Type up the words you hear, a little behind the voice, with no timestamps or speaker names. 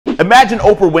Imagine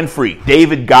Oprah Winfrey,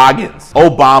 David Goggins,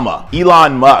 Obama,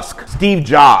 Elon Musk, Steve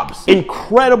Jobs.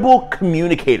 Incredible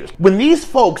communicators. When these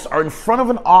folks are in front of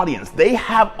an audience, they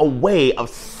have a way of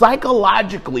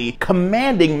psychologically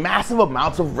commanding massive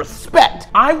amounts of respect.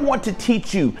 I want to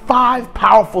teach you 5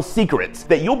 powerful secrets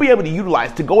that you'll be able to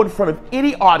utilize to go in front of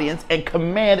any audience and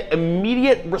command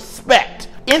immediate respect.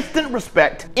 Instant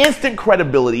respect, instant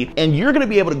credibility, and you're going to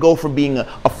be able to go from being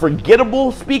a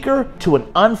forgettable speaker to an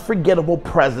unforgettable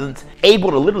presence,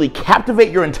 able to literally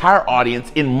captivate your entire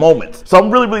audience in moments. So I'm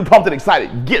really, really pumped and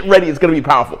excited. Get ready. It's going to be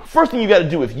powerful. First thing you got to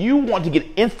do if you want to get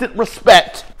instant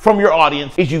respect from your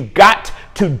audience is you've got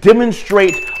to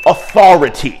demonstrate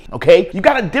authority, okay? You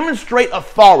got to demonstrate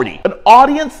authority. An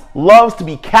audience loves to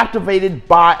be captivated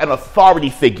by an authority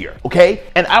figure, okay?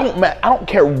 And I don't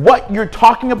care what you're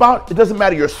talking about. It doesn't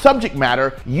matter your subject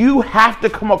matter. You have to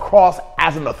come across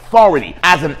as an authority,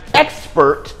 as an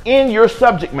expert in your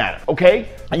subject matter, okay?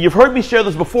 And you've heard me share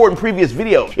this before in previous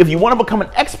videos. If you want to become an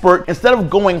expert, instead of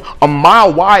going a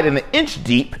mile wide and an inch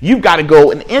deep, you've got to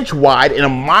go an inch wide and a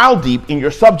mile deep in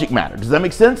your subject matter. Does that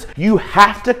make sense? You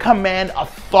have to command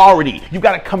authority. You've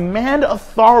got to command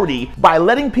authority by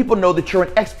letting people know that you're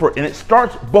an expert, and it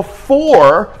starts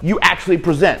before you actually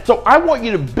present. So I want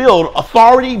you to build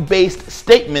authority-based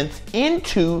statements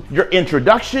into your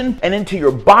introduction and into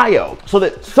your bio so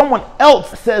that someone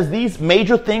else says these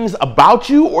major things about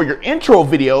you, or your intro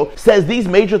video says these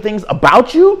major things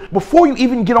about you before you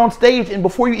even get on stage and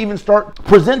before you even start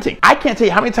presenting. I can't tell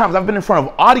you how many times I've been in front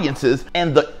of audiences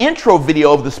and the intro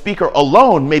video of the speaker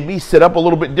alone made me sit up a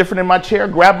little bit different in my chair,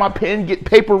 grab my pen, get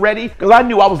paper ready, because I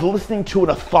knew I was listening to an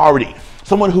authority.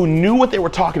 Someone who knew what they were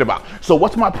talking about. So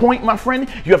what's my point, my friend?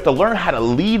 You have to learn how to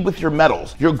lead with your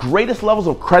metals. Your greatest levels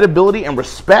of credibility and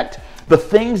respect, the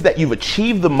things that you've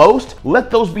achieved the most, let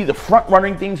those be the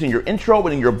front-running things in your intro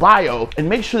and in your bio, and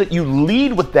make sure that you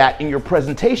lead with that in your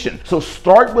presentation. So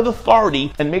start with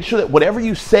authority and make sure that whatever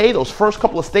you say, those first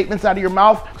couple of statements out of your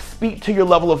mouth, speak to your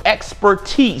level of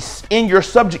expertise in your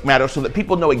subject matter so that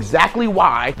people know exactly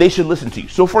why they should listen to you.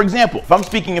 So for example, if I'm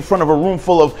speaking in front of a room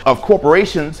full of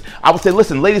corporations, I would say,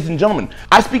 listen, ladies and gentlemen,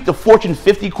 I speak to Fortune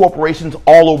 50 corporations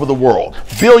all over the world.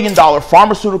 Billion-dollar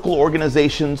pharmaceutical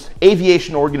organizations,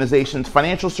 aviation organizations,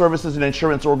 financial services and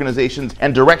insurance organizations,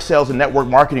 and direct sales and network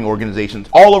marketing organizations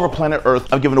all over planet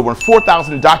Earth. I've given over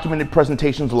 4,000 documented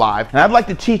presentations live, and I'd like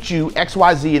to teach you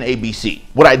XYZ and ABC.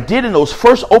 What I did in those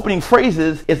first opening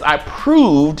phrases is I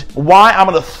proved why I'm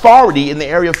an authority in the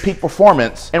area of peak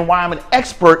performance and why I'm an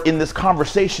expert in this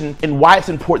conversation and why it's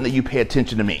important that you pay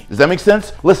attention to me. Does that make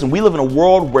sense? Listen, we live in a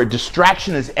world where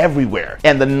distraction is everywhere,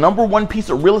 and the #1 piece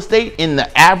of real estate in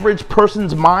the average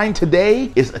person's mind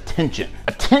today is attention.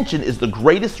 Attention is the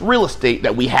greatest real estate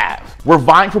that we have. We're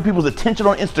vying for people's attention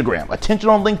on Instagram, attention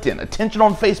on LinkedIn, attention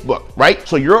on Facebook, right?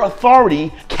 So your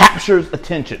authority captures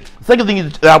attention. The second thing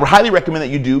that I would highly recommend that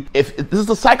you do, if this is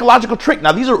a psychological trick,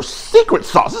 now these are secret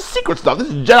sauce, this is secret stuff, this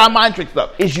is Jedi mind trick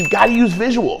stuff, is you gotta use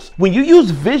visuals. When you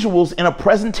use visuals in a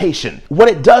presentation, what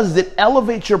it does is it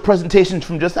elevates your presentation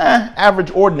from just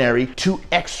average, ordinary to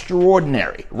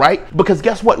extraordinary, right? Because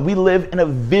guess what? We live in a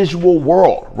visual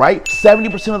world, right?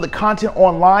 70% of the content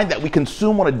online that we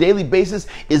consume on a daily basis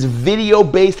is video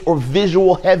based or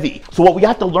visual heavy. So what we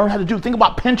have to learn how to do, think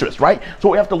about Pinterest, right? So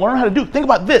what we have to learn how to do, think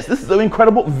about this. This is an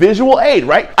incredible visual aid,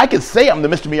 right? I can say I'm the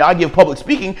Mr. Miyagi of public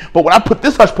speaking, but when I put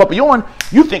this hush puppy on,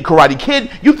 you think Karate Kid,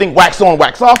 you think wax on,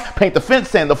 wax off, paint the fence,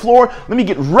 sand the floor. Let me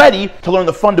get ready to learn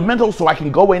the fundamentals so I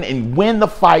can go in and win the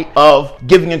fight of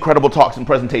giving incredible talks and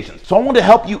presentations. So I want to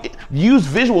help you use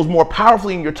visuals more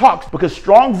powerfully in your talks, because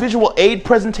strong visual aid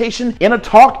presentation in a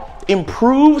talk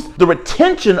improves the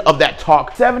retention of that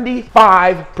talk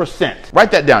 75%.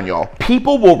 Write that down, y'all.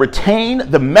 People will retain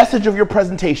the message of your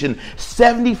presentation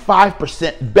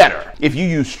 75% better if you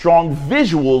use strong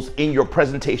visuals in your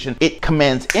presentation. It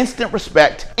commands instant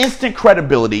respect, instant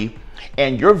credibility,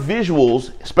 and your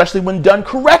visuals, especially when done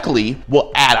correctly,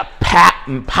 will add a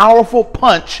powerful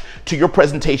punch to your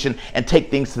presentation and take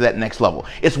things to that next level.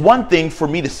 It's one thing for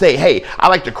me to say, hey, I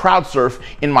like to crowd surf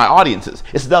in my audiences.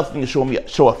 It's another thing to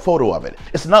show a photo of it.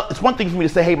 It's one thing for me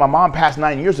to say, hey, my mom passed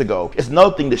 9 years ago. It's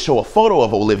another thing to show a photo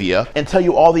of Olivia and tell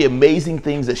you all the amazing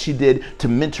things that she did to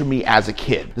mentor me as a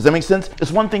kid. Does that make sense?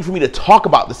 It's one thing for me to talk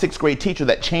about the 6th grade teacher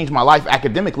that changed my life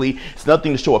academically. It's another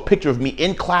thing to show a picture of me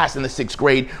in class in the 6th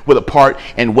grade with a part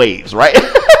and waves, right?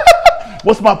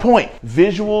 What's my point?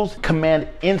 Visuals command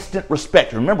instant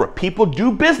respect. Remember, people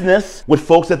do business with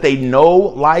folks that they know,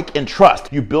 like, and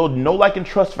trust. You build know, like, and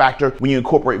trust factor when you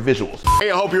incorporate visuals. Hey,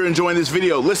 I hope you're enjoying this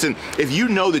video. Listen, if you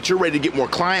know that you're ready to get more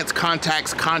clients,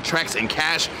 contacts, contracts, and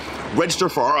cash, register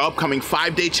for our upcoming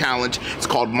 5-day challenge. It's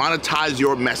called Monetize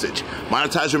Your Message.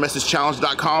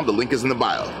 MonetizeYourMessageChallenge.com. The link is in the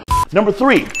bio. Number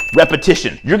 3,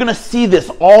 repetition. You're gonna see this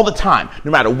all the time,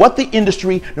 no matter what the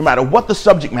industry, no matter what the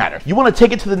subject matter. You wanna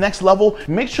take it to the next level,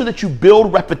 make sure that you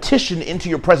build repetition into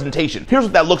your presentation. Here's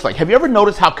what that looks like. Have you ever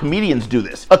noticed how comedians do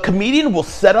this? A comedian will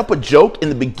set up a joke in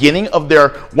the beginning of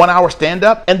their 1-hour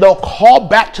stand-up, and they'll call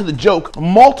back to the joke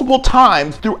multiple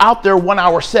times throughout their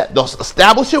 1-hour set. They'll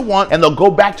establish it once, and they'll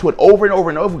go back to it over and over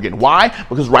and over again. Why?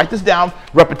 Because, write this down,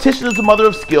 repetition is the mother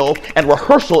of skill, and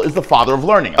rehearsal is the father of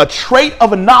learning. A trait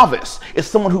of a novice is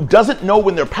someone who doesn't know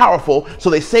when they're powerful, so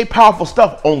they say powerful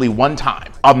stuff only one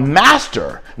time. A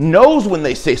master knows when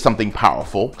they say something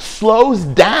powerful, slows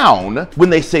down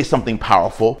when they say something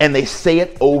powerful, and they say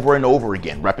it over and over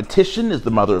again. Repetition is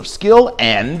the mother of skill,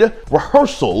 and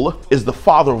rehearsal is the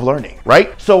father of learning,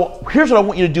 right? So here's what I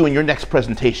want you to do in your next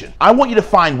presentation. I want you to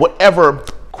find whatever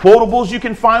quotables you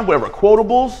can find, whatever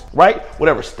quotables, right?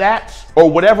 Whatever stats, or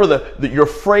whatever your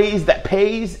phrase that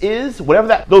pays is,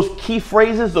 whatever those key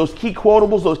phrases, those key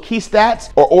quotables, those key stats,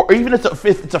 or even if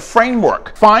it's a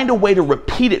framework, find a way to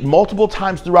repeat it multiple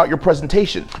times throughout your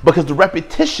presentation, because the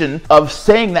repetition of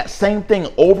saying that same thing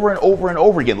over and over and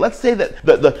over again. Let's say that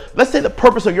the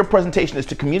purpose of your presentation is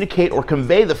to communicate or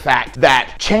convey the fact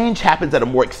that change happens at a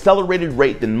more accelerated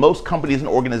rate than most companies and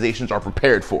organizations are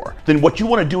prepared for. Then what you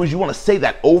want to do is you want to say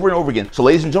that over and over again. So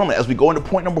ladies and gentlemen, as we go into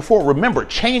point number 4, remember,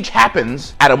 change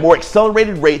happens at a more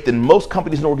accelerated rate than most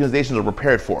companies and organizations are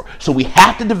prepared for. So we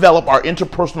have to develop our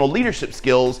interpersonal leadership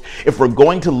skills if we're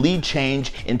going to lead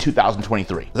change in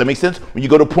 2023. Does that make sense? When you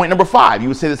go to point number 5, you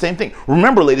would say the same thing.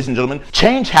 Remember, ladies and gentlemen,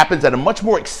 change happens at a much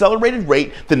more accelerated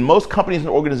rate than most companies and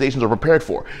organizations are prepared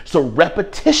for. So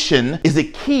repetition is a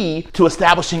key to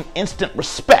establishing instant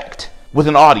respect with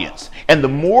an audience. And the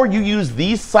more you use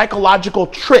these psychological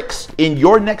tricks in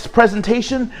your next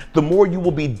presentation, the more you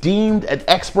will be deemed an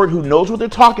expert who knows what they're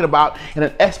talking about, and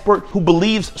an expert who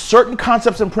believes certain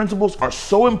concepts and principles are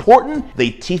so important, they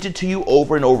teach it to you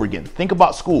over and over again. Think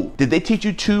about school. Did they teach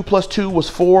you 2 + 2 was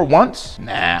 4 once?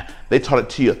 Nah. They taught it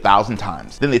to you 1,000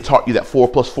 times. Then they taught you that 4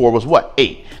 + 4 was what?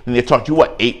 8. Then they taught you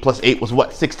what? 8 + 8 was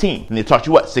what? 16. Then they taught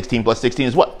you what? 16 + 16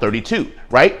 is what? 32,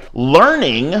 right?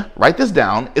 Learning, write this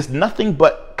down, is nothing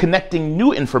but connecting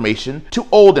new information to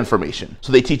old information.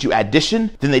 So they teach you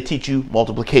addition, then they teach you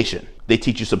multiplication. They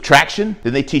teach you subtraction,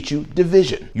 then they teach you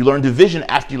division. You learn division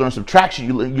after you learn subtraction.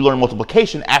 You learn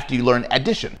multiplication after you learn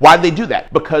addition. Why do they do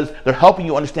that? Because they're helping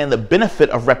you understand the benefit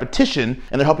of repetition,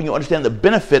 and they're helping you understand the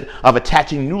benefit of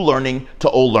attaching new learning to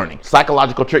old learning.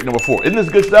 Psychological trick number 4. Isn't this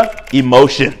good stuff?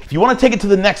 Emotion. If you want to take it to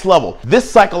the next level, this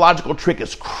psychological trick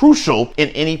is crucial in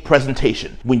any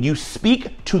presentation. When you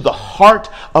speak to the heart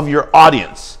of your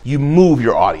audience, you move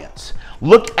your audience.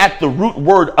 Look at the root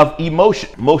word of emotion,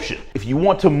 motion. If you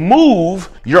want to move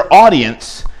your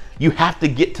audience, you have to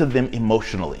get to them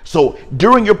emotionally. So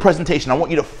during your presentation, I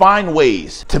want you to find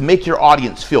ways to make your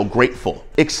audience feel grateful,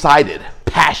 excited,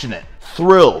 passionate,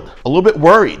 thrilled, a little bit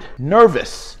worried,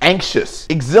 nervous, anxious,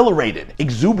 exhilarated,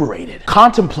 exuberated,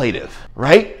 contemplative,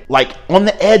 right? Like on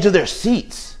the edge of their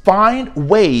seats. Find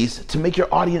ways to make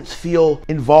your audience feel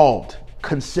involved,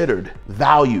 considered,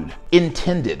 valued,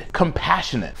 intended,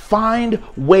 compassionate. Find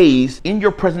ways in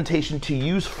your presentation to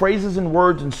use phrases and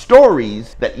words and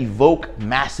stories that evoke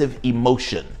massive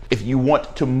emotion. If you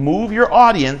want to move your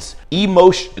audience,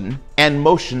 emotion and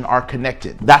motion are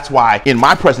connected. That's why in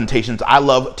my presentations, I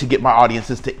love to get my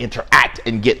audiences to interact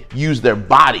and use their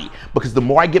body, because the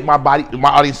more I get my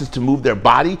audiences to move their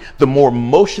body, the more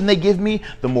motion they give me,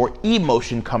 the more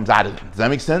emotion comes out of them. Does that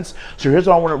make sense? So here's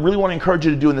what I really want to encourage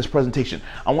you to do in this presentation.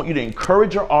 I want you to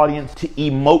encourage your audience to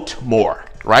emote more.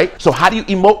 Right? So how do you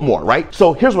emote more, right?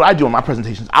 So here's what I do in my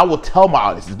presentations. I will tell my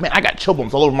audiences, man, I got chill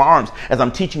bumps all over my arms as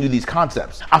I'm teaching you these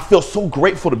concepts. I feel so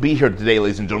grateful to be here today,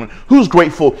 ladies and gentlemen. Who's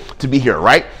grateful to be here,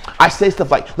 right? I say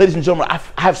stuff like, ladies and gentlemen, I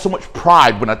have so much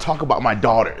pride when I talk about my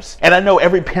daughters. And I know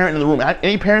every parent in the room,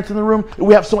 any parents in the room,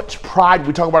 we have so much pride when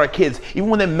we talk about our kids. Even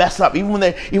when they mess up, even when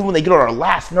they get on our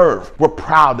last nerve, we're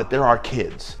proud that they're our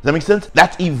kids. Does that make sense?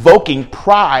 That's evoking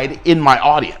pride in my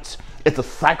audience. It's a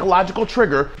psychological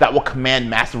trigger that will command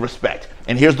massive respect.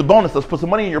 And here's the bonus. Let's put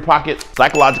some money in your pocket.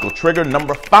 Psychological trigger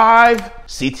number 5,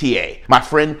 CTA. My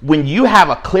friend, when you have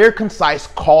a clear, concise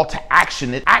call to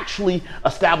action, it actually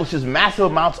establishes massive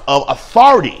amounts of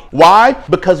authority. Why?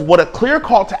 Because what a clear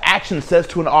call to action says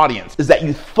to an audience is that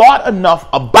you thought enough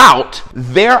about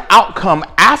their outcome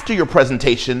after your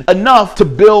presentation, enough to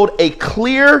build a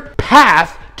clear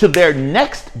path to their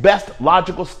next best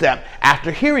logical step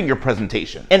after hearing your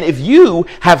presentation. And if you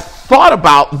have thought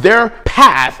about their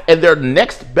path and their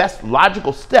next best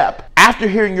logical step after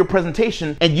hearing your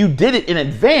presentation and you did it in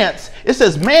advance, it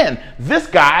says, man, this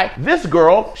guy, this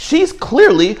girl, she's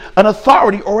clearly an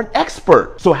authority or an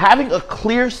expert. So having a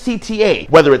clear CTA,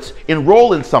 whether it's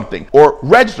enroll in something or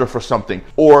register for something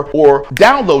or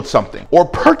download something or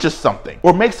purchase something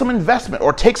or make some investment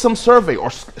or take some survey or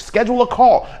schedule a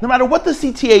call, no matter what the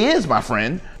CTA is, my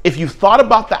friend, if you've thought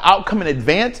about the outcome in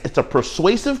advance, it's a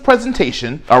persuasive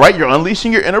presentation, all right? You're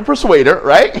unleashing your inner persuader,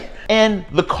 right? And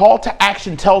the call to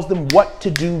action tells them what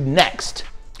to do next,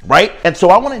 right? And so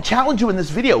I want to challenge you in this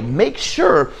video. Make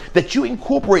sure that you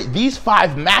incorporate these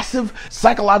 5 massive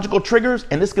psychological triggers,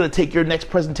 and it's going to take your next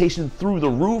presentation through the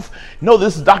roof. No,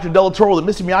 this is Dr. Delatorro, the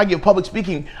Mr. Miyagi of public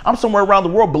speaking. I'm somewhere around the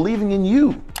world believing in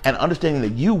you and understanding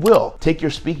that you will take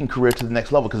your speaking career to the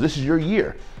next level, because this is your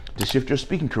year to shift your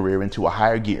speaking career into a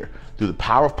higher gear through the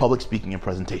power of public speaking and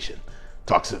presentation.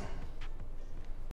 Talk soon.